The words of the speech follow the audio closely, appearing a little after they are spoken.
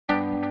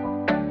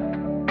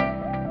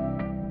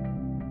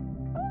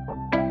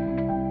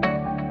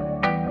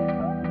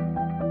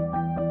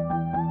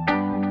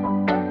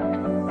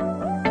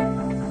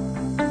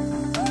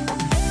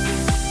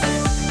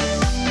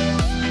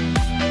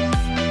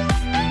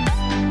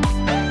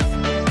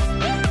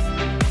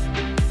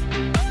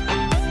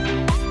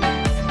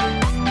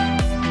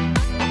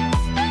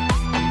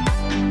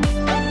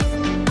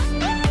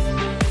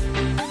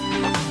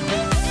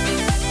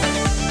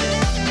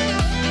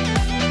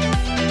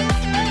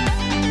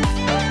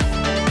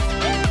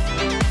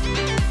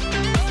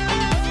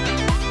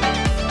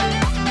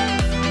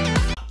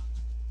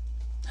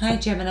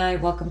Gemini,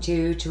 welcome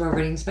to Tarot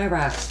Readings by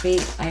Roxby.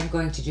 I am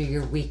going to do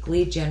your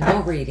weekly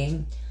general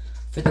reading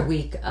for the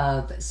week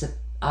of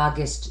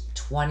August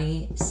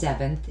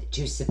 27th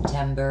to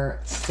September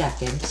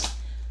 2nd,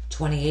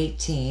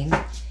 2018.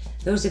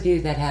 Those of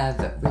you that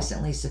have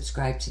recently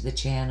subscribed to the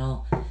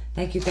channel,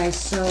 thank you guys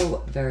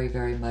so very,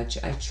 very much.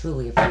 I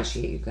truly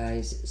appreciate you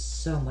guys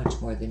so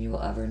much more than you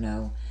will ever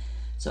know.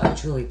 So I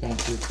truly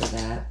thank you for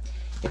that.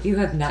 If you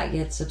have not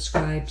yet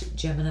subscribed,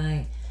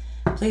 Gemini,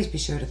 please be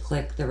sure to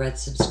click the red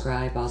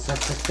subscribe. Also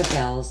click the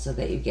bell so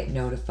that you get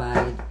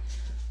notified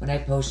when I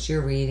post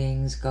your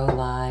readings, go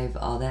live,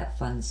 all that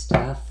fun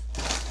stuff.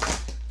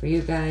 For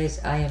you guys,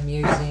 I am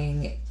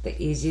using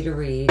the Easy to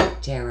Read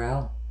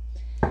Tarot.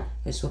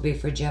 This will be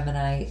for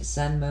Gemini,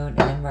 Sun, Moon,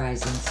 and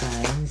Rising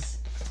signs.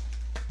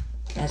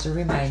 As a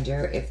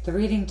reminder, if the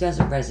reading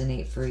doesn't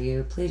resonate for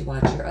you, please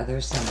watch your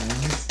other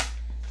signs.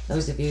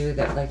 Those of you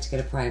that would like to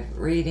get a private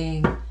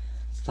reading,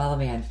 follow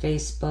me on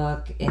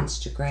Facebook,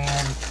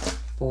 Instagram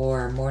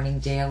for morning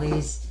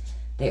dailies.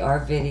 They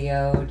are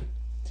videoed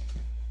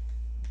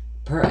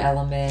per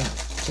element.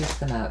 Check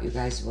them out. You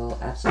guys will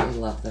absolutely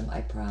love them,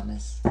 I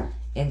promise.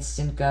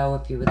 Instant Go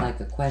if you would like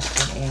a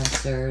question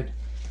answered.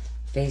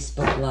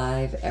 Facebook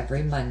Live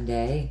every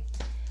Monday.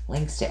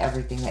 Links to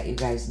everything that you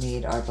guys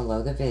need are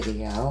below the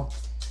video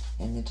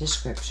in the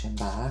description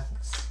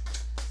box.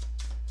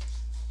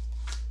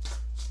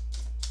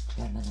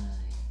 Gemini,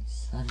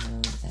 Sun,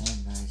 Moon,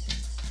 and Rising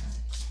signs.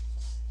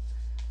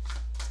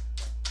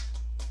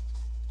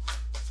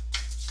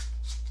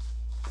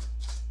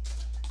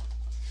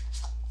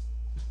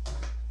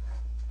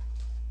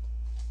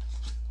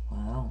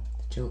 Wow,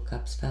 the Two of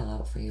Cups fell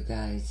out for you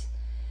guys.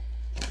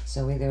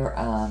 So either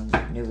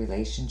new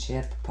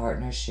relationship,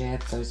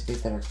 partnership, those of you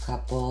that are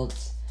coupled,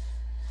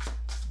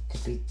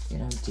 could be,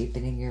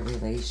 deepening your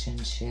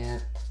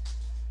relationship,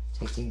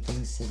 taking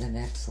things to the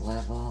next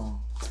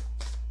level.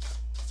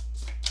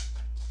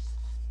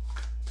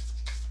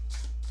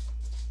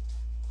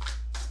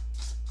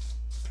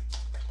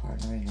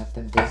 Partnering up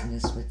in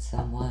business with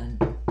someone.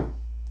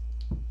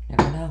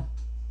 Never know.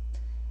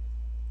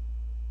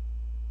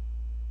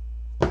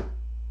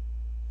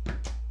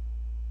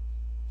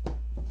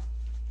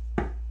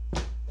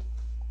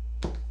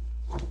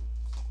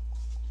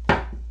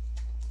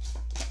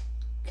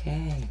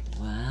 Okay,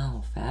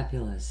 wow,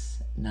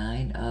 fabulous.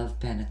 Nine of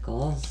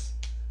Pentacles.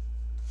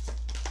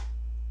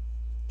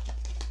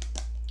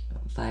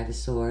 Five of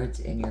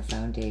Swords in your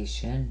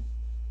foundation.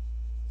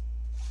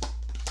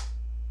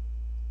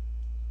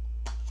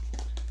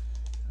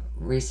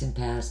 Recent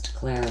past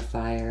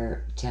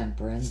clarifier,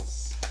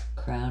 Temperance,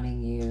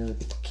 crowning you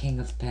the King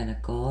of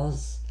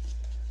Pentacles,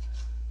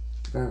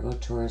 Virgo,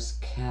 Taurus,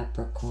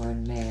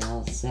 Capricorn,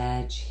 male,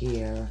 Sag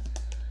here,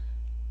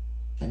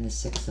 and the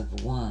Six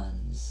of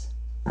Wands.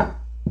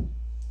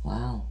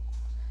 Wow.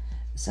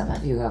 Some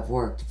of you have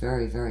worked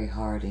very, very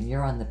hard, and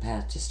you're on the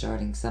path to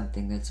starting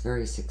something that's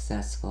very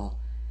successful.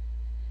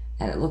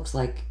 And it looks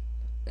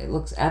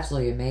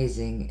absolutely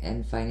amazing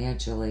and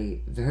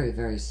financially very,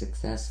 very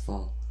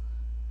successful.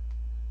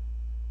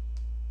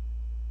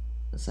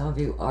 Some of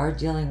you are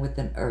dealing with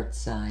an earth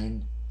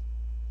sign.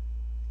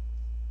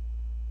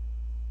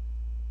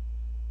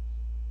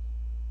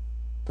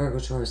 Virgo,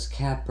 Taurus,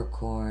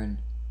 Capricorn.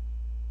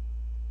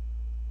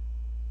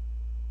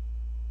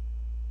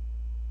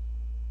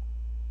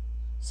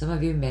 Some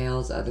of you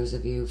males, others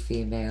of you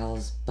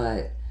females,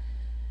 but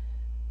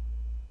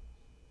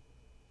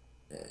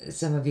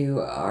some of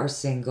you are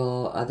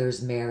single, others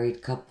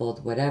married,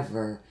 coupled,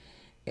 whatever.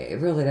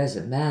 It really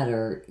doesn't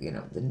matter,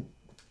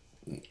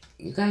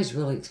 you guys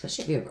really,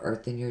 especially if you have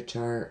Earth in your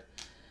chart,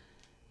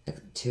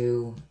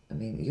 too, I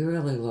mean, you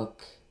really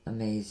look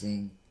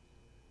amazing.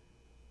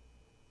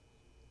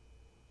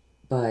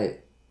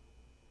 But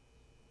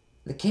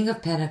the King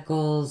of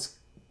Pentacles,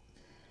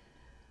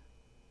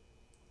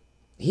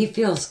 he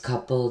feels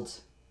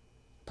coupled,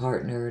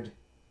 partnered.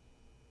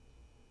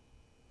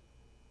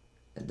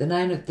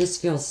 This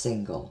feels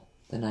single,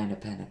 the Nine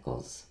of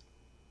Pentacles.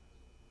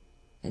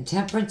 And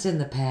Temperance in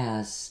the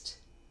past,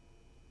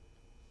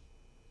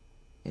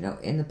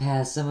 in the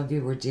past, some of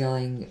you were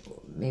dealing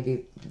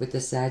maybe with the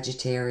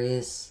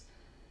Sagittarius.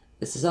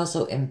 This is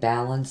also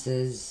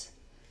imbalances,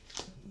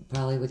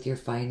 probably with your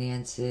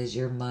finances,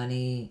 your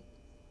money.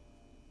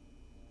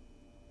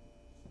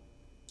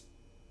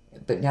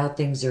 But now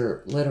things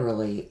are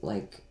literally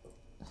like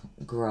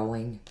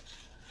growing.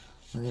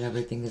 Look at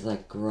everything is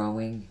like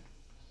growing.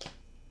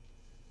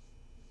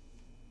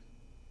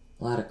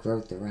 A lot of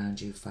growth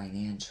around you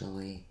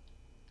financially.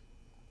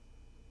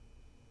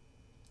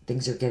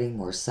 Things are getting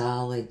more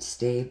solid,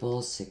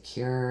 stable,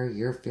 secure.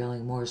 You're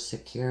feeling more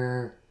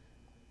secure.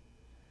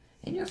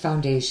 In your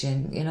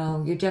foundation,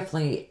 you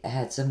definitely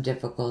had some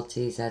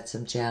difficulties, had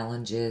some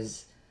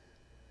challenges.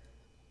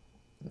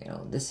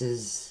 This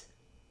is,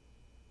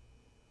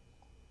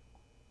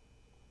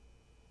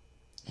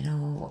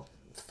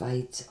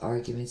 fights,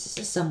 arguments. This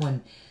is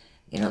someone,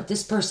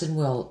 this person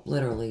will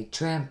literally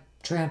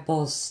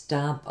trample,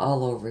 stomp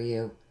all over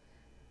you.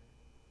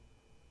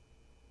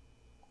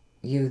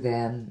 You,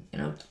 them,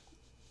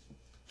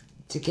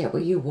 to get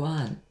what you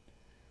want.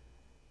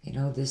 You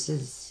know, this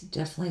is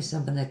definitely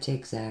someone that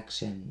takes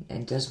action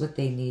and does what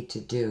they need to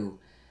do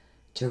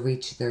to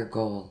reach their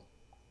goal.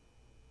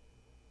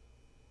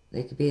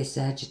 They could be a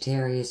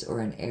Sagittarius or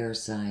an air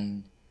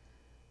sign.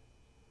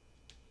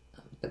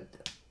 But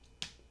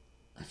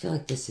I feel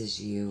like this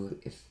is you,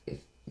 if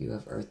you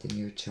have Earth in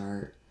your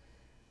chart.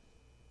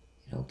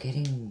 You know,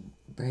 getting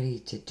ready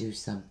to do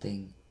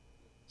something,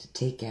 to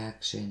take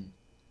action.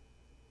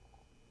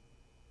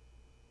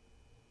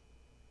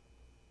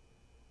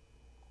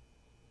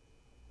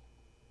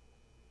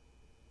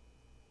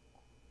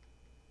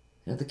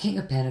 You know, the King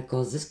of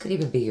Pentacles, this could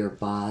even be your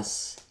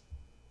boss,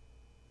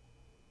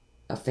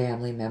 a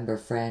family member,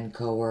 friend,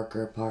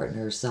 co-worker,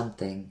 partner,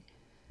 something.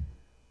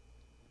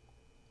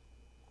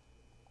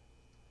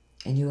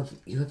 And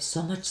you have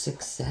so much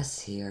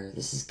success here.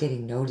 This is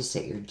getting noticed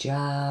at your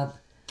job.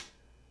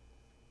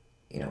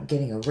 You know,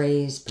 getting a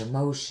raise,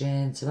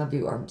 promotion. Some of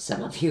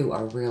you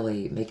are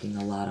really making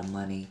a lot of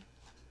money,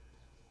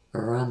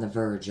 or are on the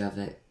verge of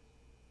it.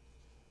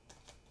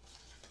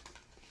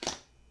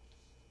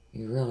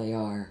 You really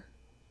are.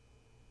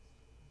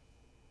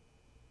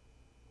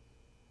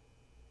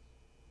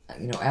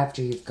 You know,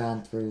 after you've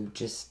gone through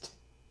just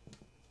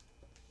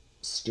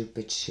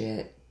stupid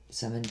shit,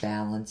 some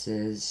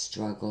imbalances,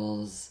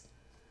 struggles.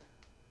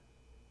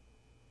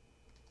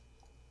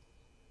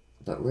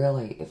 But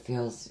really, it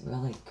feels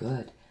really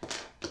good.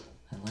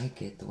 I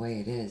like it the way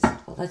it is.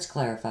 Well, let's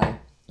clarify. I'm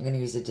going to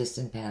use a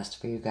distant past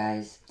for you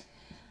guys.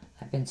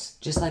 I've been,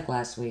 just like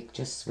last week,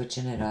 just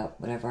switching it up,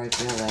 whatever I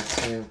feel like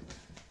to.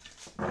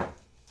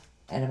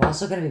 And I'm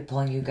also going to be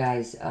pulling you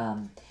guys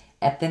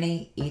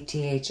Ethony,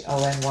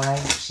 E-T-H-O-N-Y.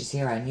 She's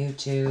here on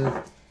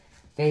YouTube,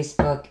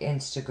 Facebook,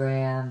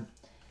 Instagram,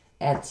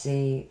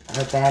 Etsy.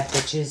 Her Bad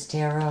Bitches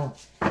Tarot.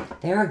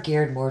 They are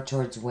geared more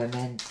towards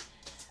women.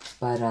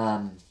 But,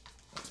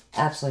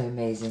 absolutely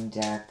amazing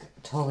deck.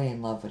 Totally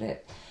in love with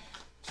it.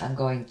 I'm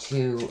going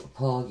to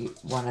pull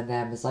one of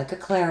them as like a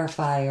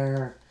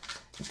clarifier,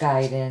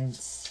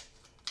 guidance,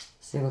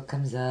 see what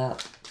comes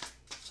up.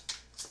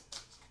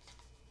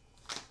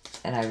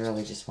 And I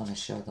really just want to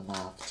show them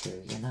off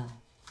too, you know.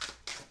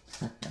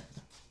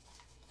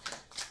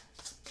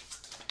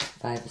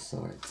 Five of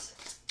Swords.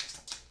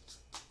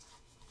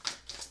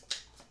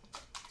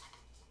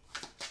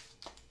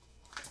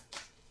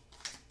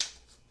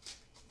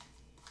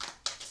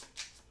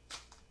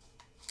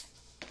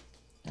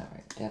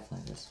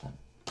 Definitely this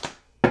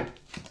one.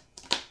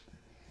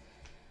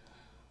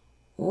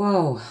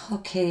 Whoa,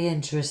 okay,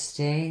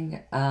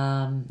 interesting.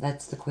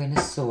 That's the Queen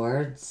of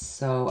Swords.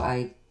 So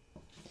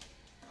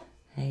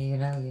hey, you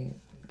know, you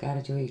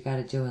gotta do what you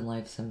gotta do in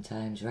life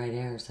sometimes, right,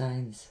 air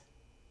signs?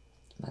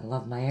 I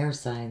love my air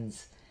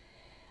signs.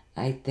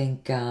 I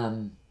think,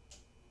 I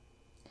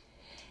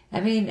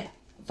mean,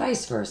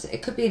 vice versa.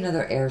 It could be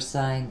another air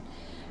sign,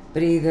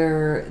 but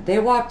either they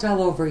walked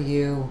all over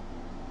you,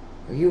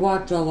 or you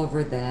walked all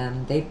over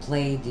them. They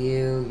played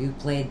you, you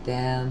played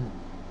them.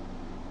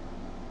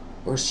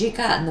 Or she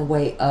got in the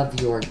way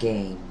of your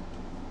game.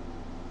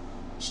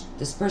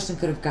 This person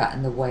could have gotten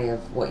in the way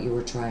of what you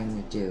were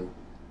trying to do.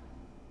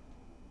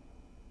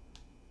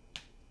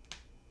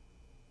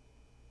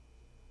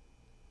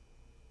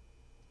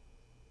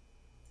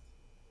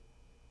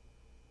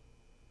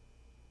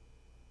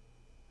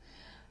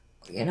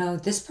 You know,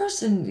 this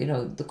person, you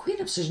know, the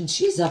Queen of Swords,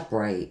 she's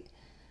upright.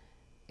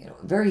 You know,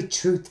 very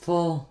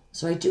truthful.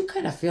 So I do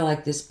kind of feel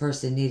like this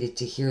person needed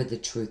to hear the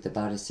truth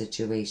about a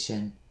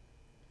situation.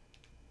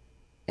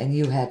 And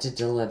you had to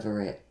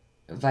deliver it.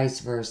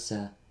 Vice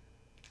versa.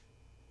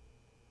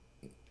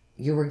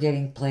 You were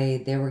getting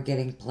played. They were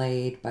getting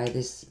played by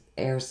this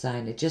air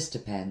sign. It just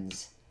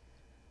depends.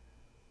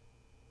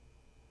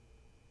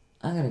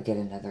 I'm going to get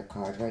another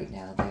card right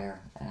now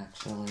there,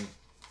 actually.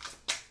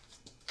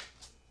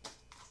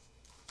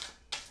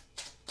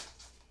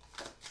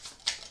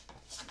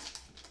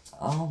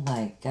 Oh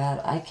my God,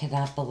 I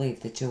cannot believe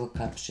the Two of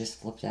Cups just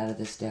flipped out of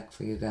this deck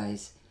for you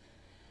guys.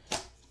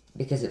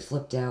 Because it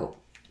flipped out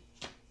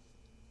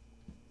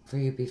for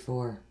you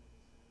before.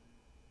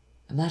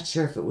 I'm not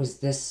sure if it was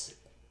this,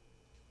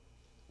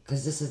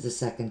 because this is the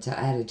second time.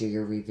 I had to do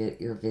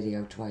your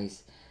video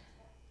twice.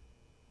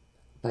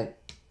 But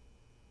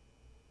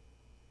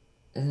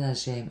isn't that a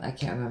shame? I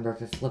can't remember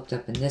if it flipped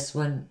up in this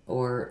one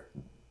or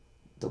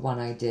the one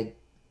I did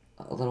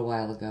a little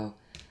while ago.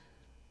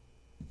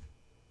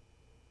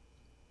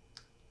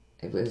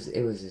 It was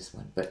this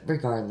one, but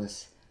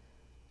regardless,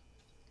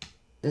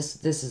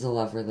 this is a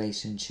love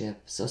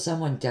relationship. So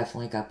someone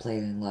definitely got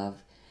played in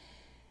love,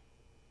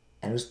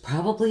 and it was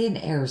probably an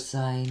air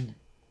sign,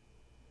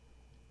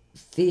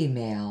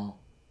 female,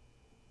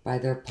 by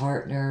their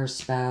partner,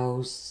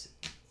 spouse,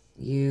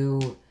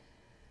 you.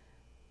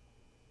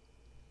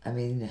 I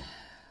mean,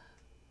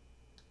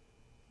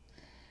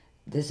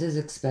 this is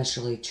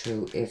especially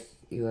true if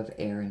you have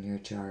air in your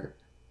chart.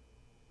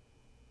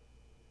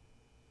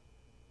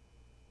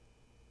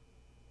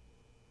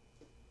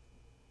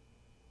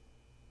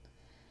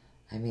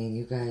 I mean,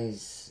 you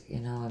guys, you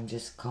know, I'm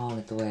just calling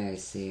it the way I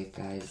see it,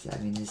 guys. I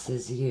mean, this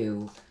is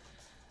you.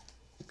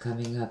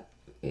 coming up,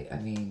 I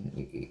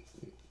mean,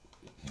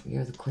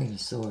 you're the Queen of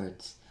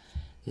Swords.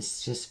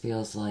 This just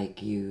feels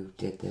like you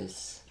did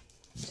this.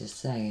 I'm just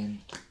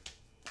saying.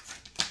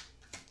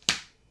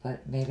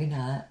 But maybe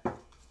not.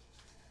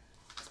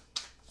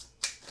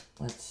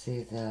 Let's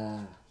see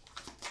the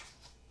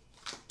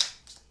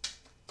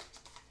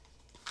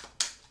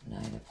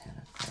Nine of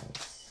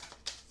Pentacles.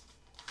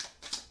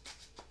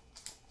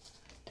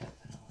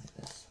 Definitely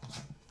this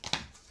one.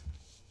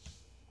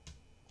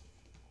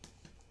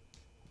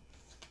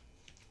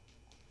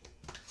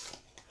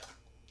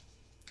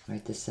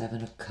 Right, the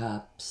Seven of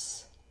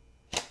Cups.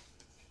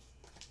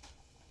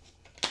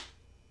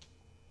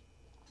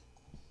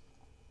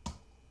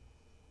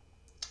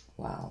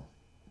 Wow.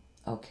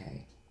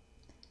 Okay.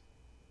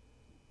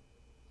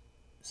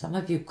 Some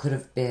of you could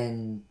have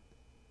been,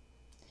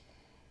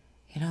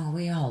 you know,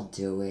 we all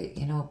do it.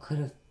 You know, could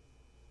have,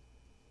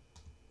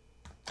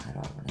 I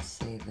don't want to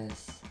say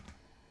this.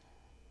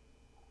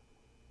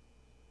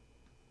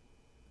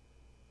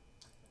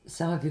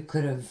 Some of you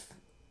could have,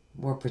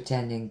 were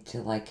pretending to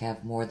like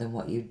have more than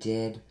what you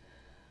did.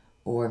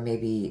 Or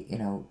maybe, you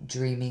know,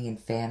 dreaming and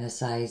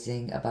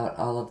fantasizing about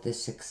all of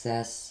this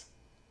success.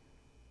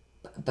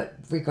 But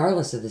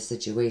regardless of the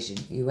situation,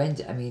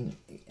 I mean,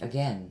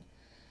 again,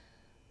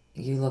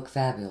 you look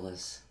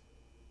fabulous.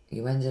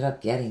 You ended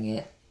up getting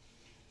it.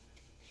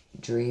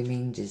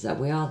 Dreaming,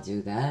 we all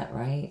do that,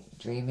 right?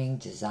 Dreaming,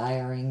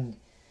 desiring,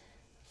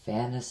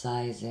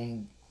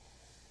 fantasizing,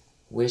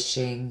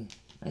 wishing.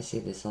 I see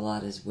this a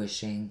lot as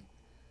wishing.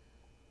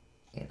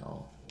 You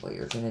know, what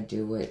you're going to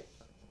do with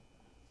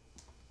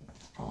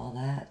all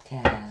that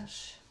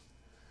cash.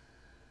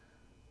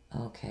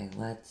 Okay,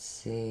 let's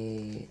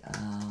see.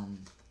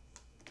 I'm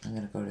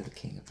going to go to the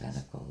King of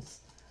Pentacles.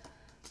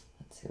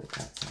 Let's see what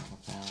that's all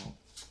about.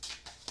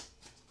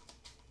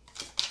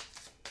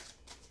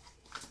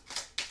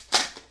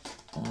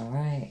 All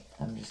right,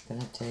 I'm just going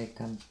to take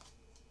them.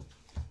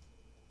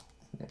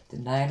 The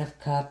Nine of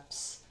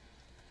Cups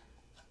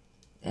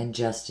and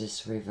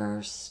Justice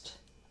reversed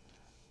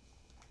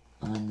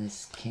on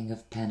this King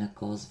of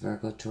Pentacles,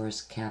 Virgo,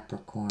 Taurus,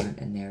 Capricorn,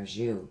 and there's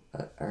you.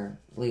 Or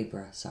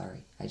Libra,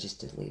 sorry. I just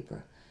did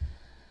Libra.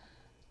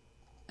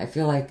 I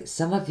feel like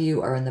some of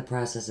you are in the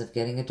process of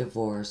getting a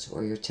divorce,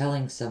 or you're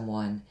telling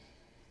someone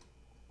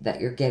that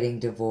you're getting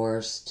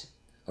divorced,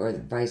 or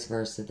vice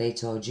versa. They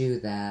told you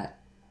that.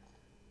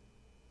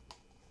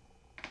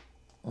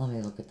 Let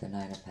me look at the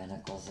Nine of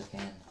Pentacles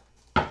again.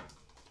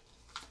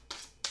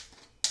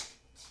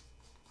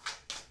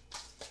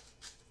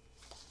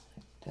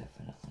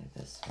 Definitely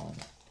this one.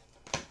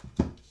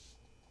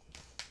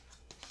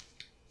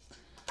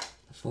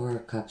 The Four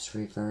of Cups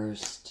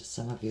reversed.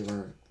 Some of you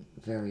are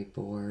very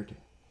bored.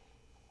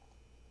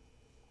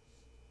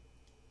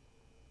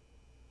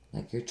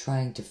 Like you're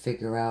trying to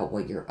figure out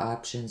what your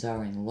options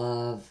are in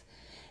love.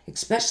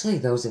 Especially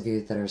those of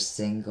you that are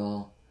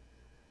single.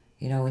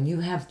 You know, when you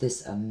have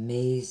this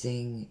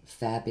amazing,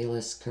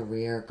 fabulous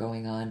career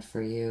going on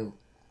for you,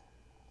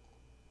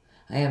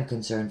 I am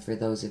concerned for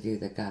those of you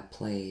that got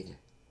played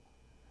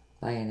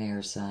by an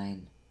air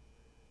sign.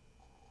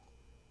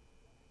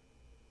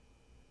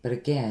 But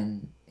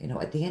again, you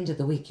know, at the end of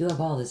the week, you have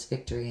all this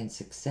victory and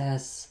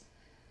success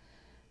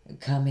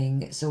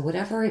coming. So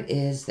whatever it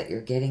is that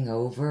you're getting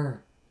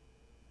over,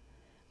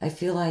 I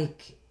feel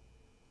like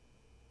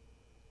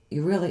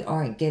you really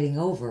aren't getting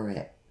over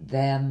it.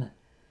 Them,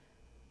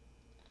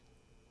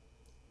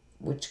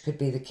 which could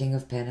be the King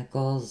of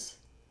Pentacles,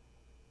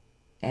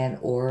 and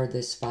or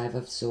this Five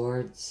of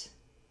Swords.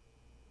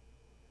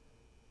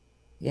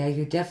 Yeah,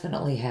 you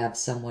definitely have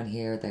someone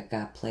here that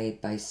got played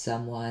by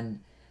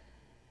someone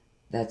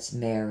that's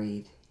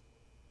married.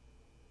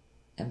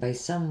 And by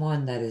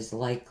someone that is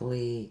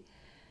likely,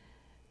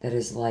 that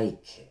is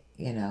like,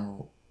 you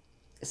know,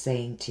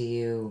 saying to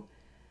you,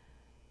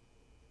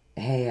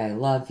 hey, I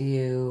love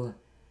you.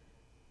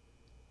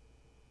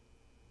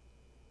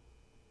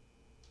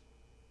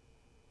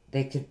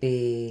 They could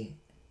be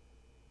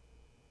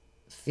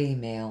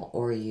female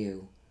or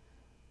you.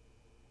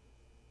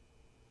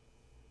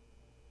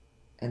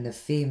 And the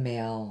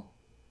female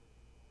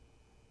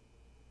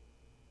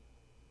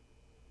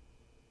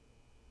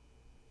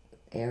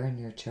air in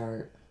your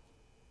chart.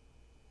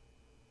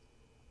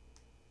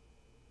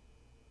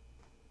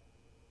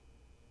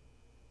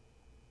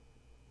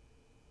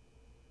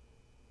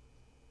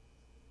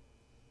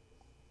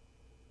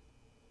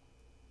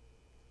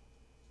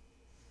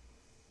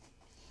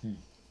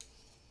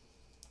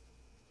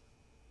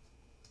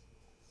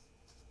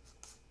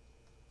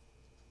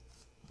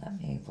 Let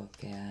me look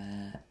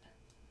at...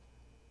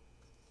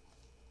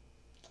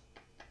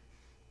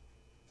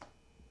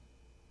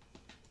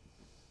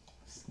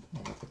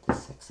 Let me look at the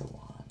Six of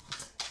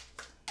Wands.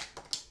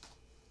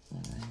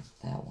 Alright,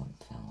 that one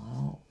fell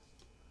out.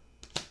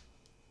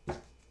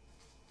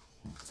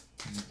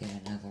 Let me get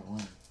another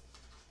one.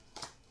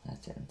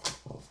 That didn't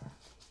flip over.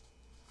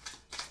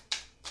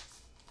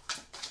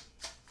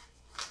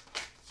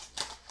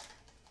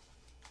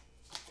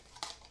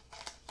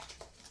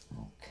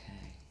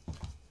 Okay.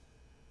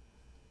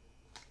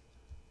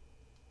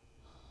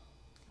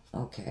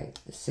 Okay,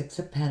 the Six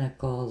of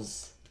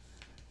Pentacles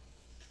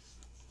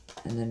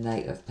and the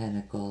Knight of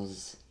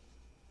Pentacles.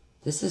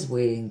 This is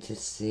waiting to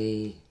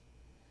see.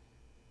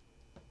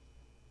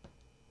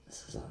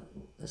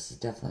 This is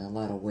definitely a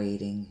lot of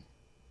waiting.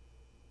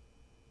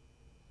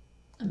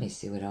 Let me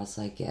see what else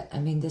I get. I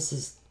mean, this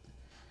is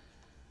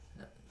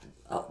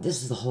a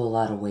whole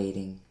lot of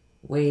waiting.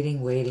 Waiting.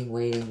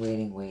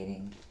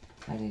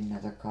 I need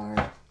another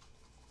card.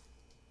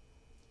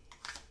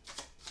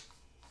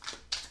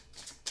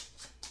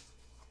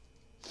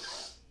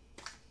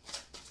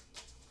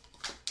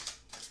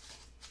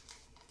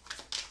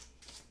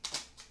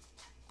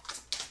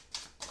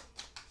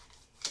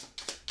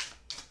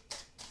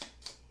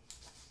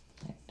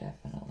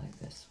 Definitely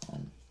this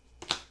one.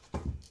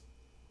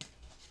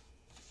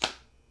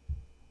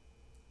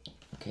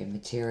 Okay,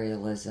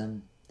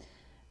 materialism.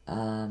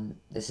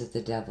 This is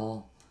the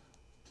devil.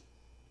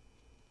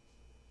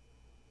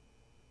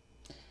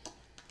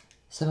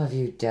 Some of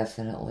you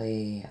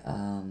definitely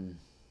some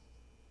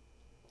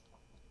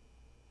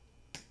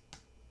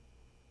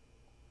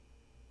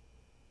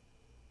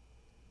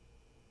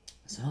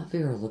of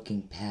you are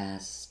looking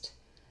past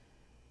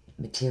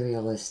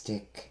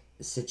materialistic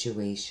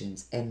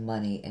situations and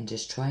money and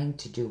just trying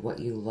to do what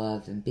you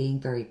love and being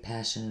very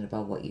passionate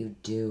about what you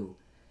do.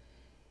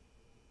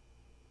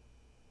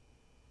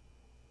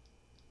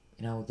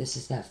 You know, this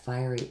is that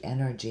fiery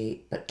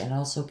energy, and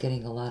also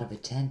getting a lot of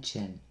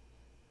attention.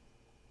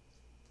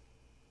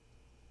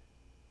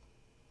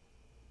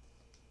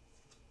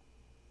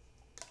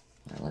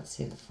 Well, let's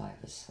see the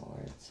Five of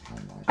Swords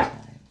one more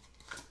time.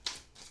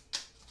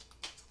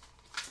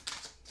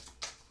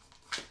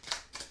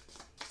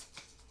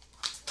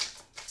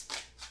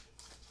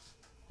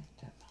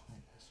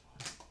 Definitely this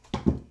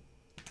one.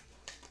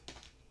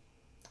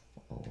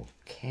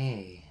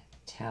 Okay,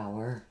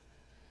 Tower.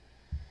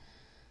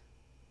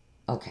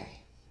 Okay,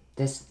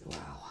 this,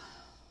 wow,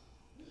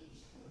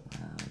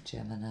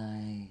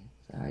 Gemini.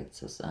 All right,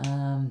 so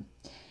an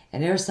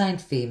air sign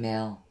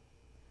female.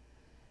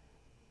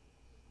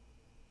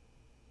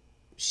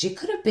 She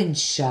could have been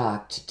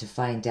shocked to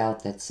find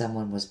out that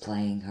someone was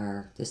playing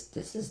her. This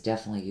is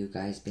definitely you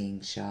guys being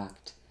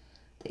shocked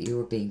that you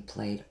were being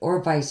played,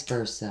 or vice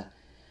versa.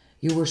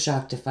 You were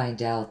shocked to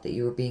find out that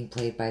you were being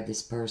played by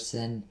this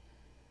person.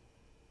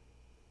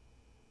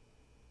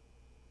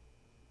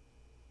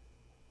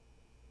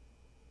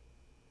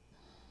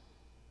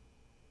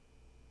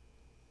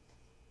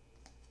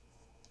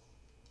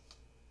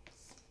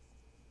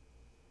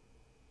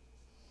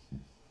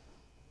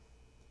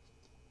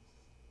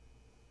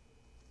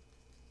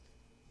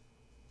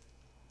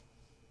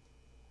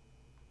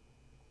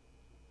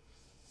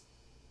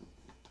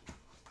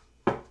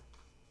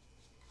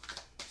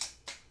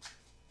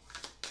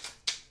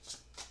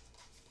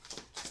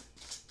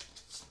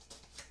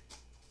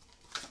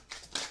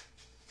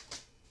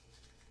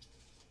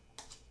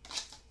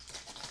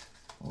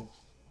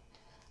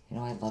 You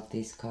know, I love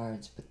these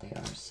cards, but they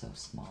are so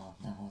small.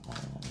 Now, hold on,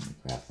 let me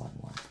grab one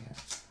more here.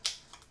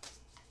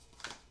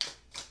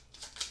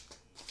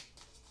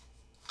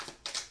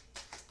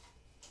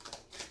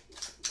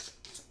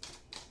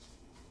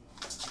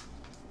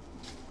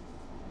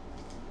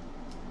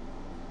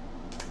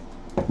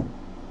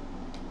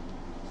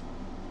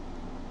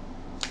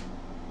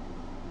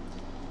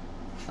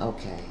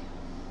 Okay,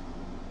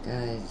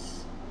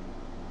 guys.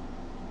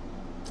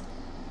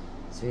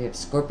 So we have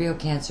Scorpio,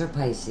 Cancer,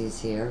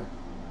 Pisces here.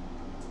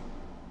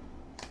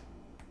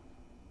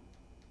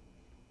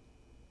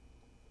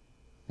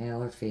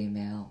 Male or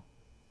female.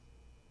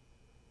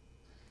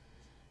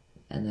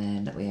 And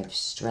then we have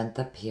Strength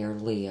up here,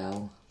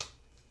 Leo.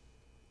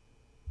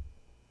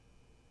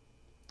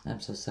 I'm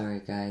so sorry,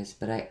 guys,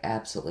 but I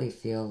absolutely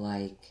feel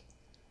like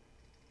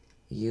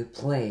you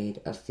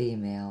played a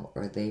female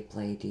or they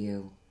played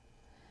you.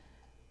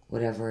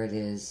 Whatever it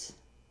is.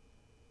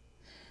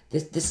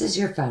 This is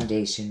your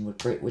foundation,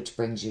 which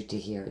brings you to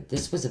here.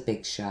 This was a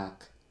big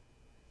shock.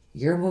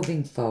 You're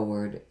moving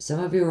forward. Some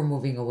of you are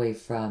moving away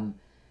from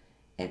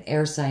an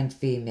air sign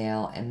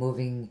female and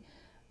moving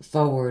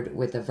forward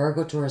with a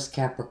Virgo, Taurus,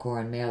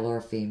 Capricorn, male or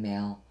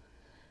female.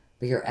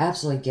 But you're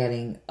absolutely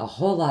getting a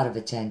whole lot of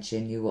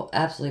attention. You will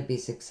absolutely be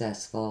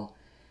successful.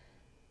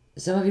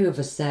 Some of you have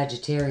a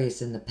Sagittarius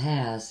in the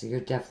past. So you're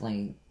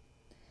definitely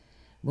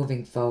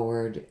moving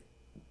forward,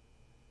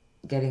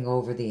 getting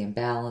over the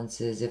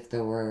imbalances if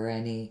there were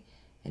any.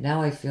 And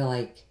now I feel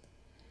like,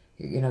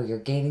 you know, you're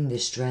gaining the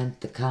strength,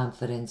 the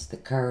confidence, the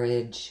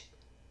courage.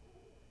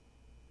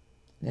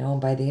 You know,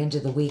 by the end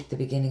of the week, the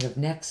beginning of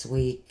next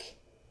week,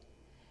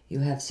 you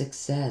have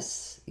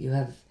success. You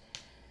have,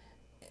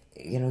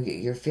 you know,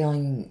 you're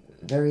feeling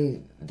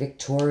very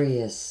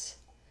victorious.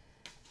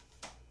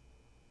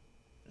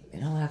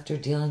 You know, after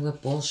dealing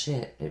with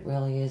bullshit, it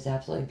really is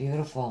absolutely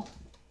beautiful.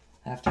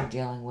 After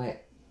dealing with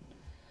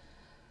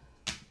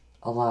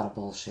a lot of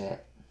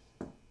bullshit.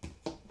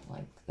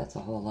 Like, that's a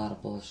whole lot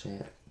of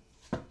bullshit.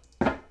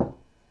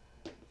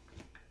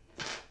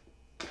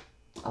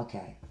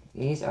 Okay.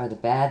 These are the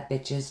Bad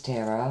Bitches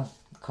Tarot.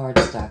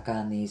 Cardstock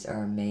on these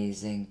are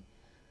amazing.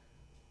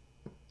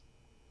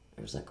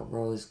 There's like a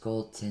rose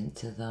gold tint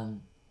to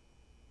them.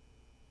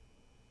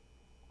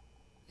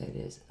 It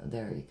is.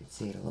 There, you can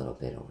see it a little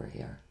bit over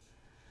here.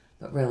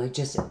 But really,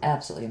 just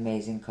absolutely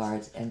amazing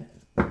cards. And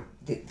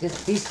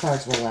these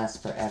cards will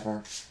last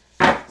forever.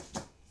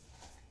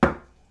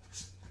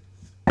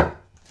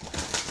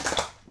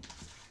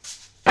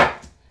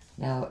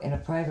 Now, in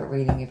a private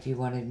reading, if you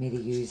wanted me to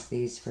use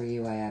these for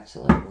you, I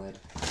absolutely would.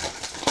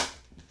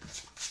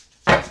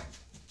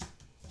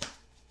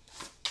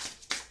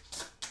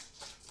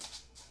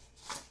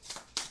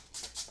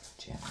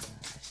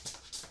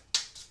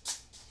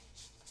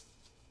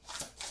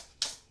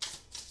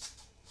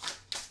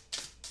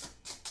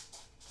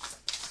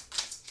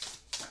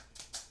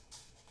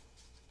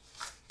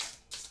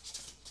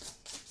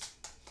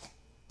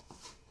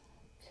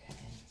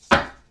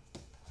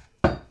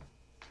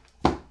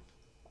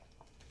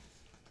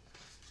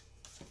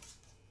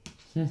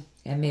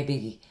 And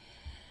maybe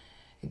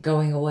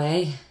going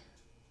away.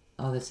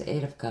 Oh, this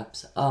 8 of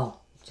Cups. Oh,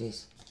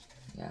 jeez.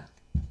 Yeah,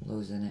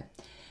 losing it.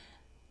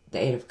 The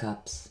 8 of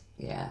Cups.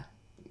 Yeah,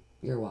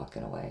 you're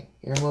walking away.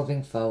 You're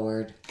moving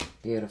forward.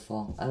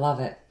 Beautiful. I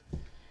love it.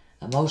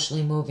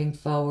 Emotionally moving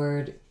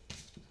forward.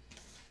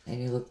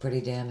 And you look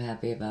pretty damn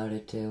happy about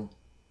it, too.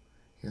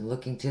 You're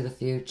looking to the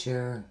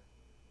future.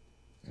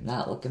 You're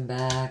not looking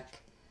back.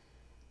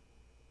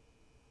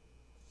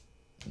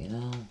 You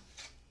know,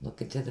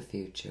 looking to the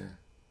future.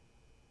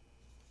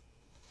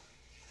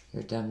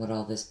 You're done with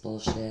all this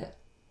bullshit.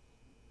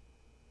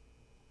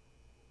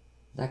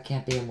 That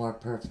can't be a more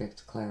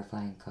perfect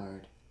clarifying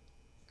card.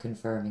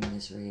 Confirming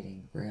this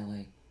reading,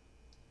 really.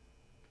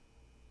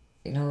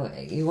 You know,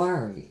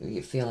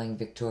 you're feeling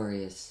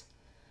victorious.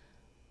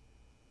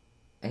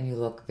 And you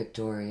look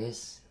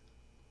victorious.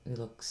 You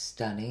look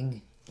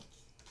stunning.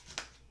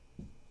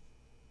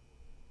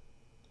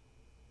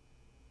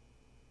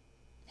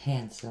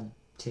 Handsome,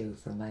 too,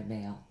 for my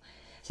male.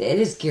 So it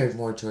is geared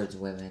more towards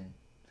women.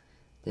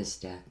 This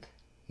deck,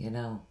 you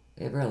know,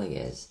 it really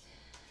is.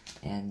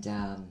 And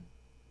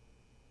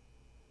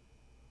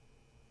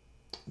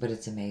but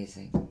it's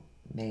amazing,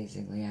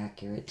 amazingly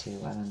accurate too.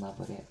 I'm in love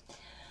with it.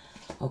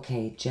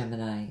 Okay,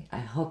 Gemini, I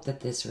hope that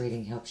this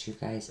reading helps you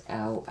guys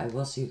out. I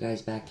will see you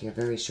guys back here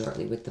very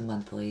shortly with the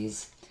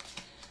monthlies.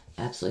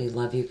 Absolutely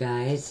love you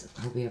guys.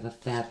 Hope you have a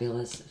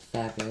fabulous,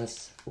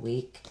 fabulous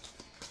week.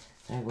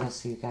 I will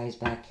see you guys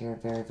back here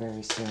very,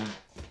 very soon.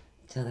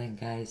 Till then,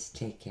 guys,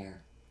 take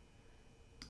care.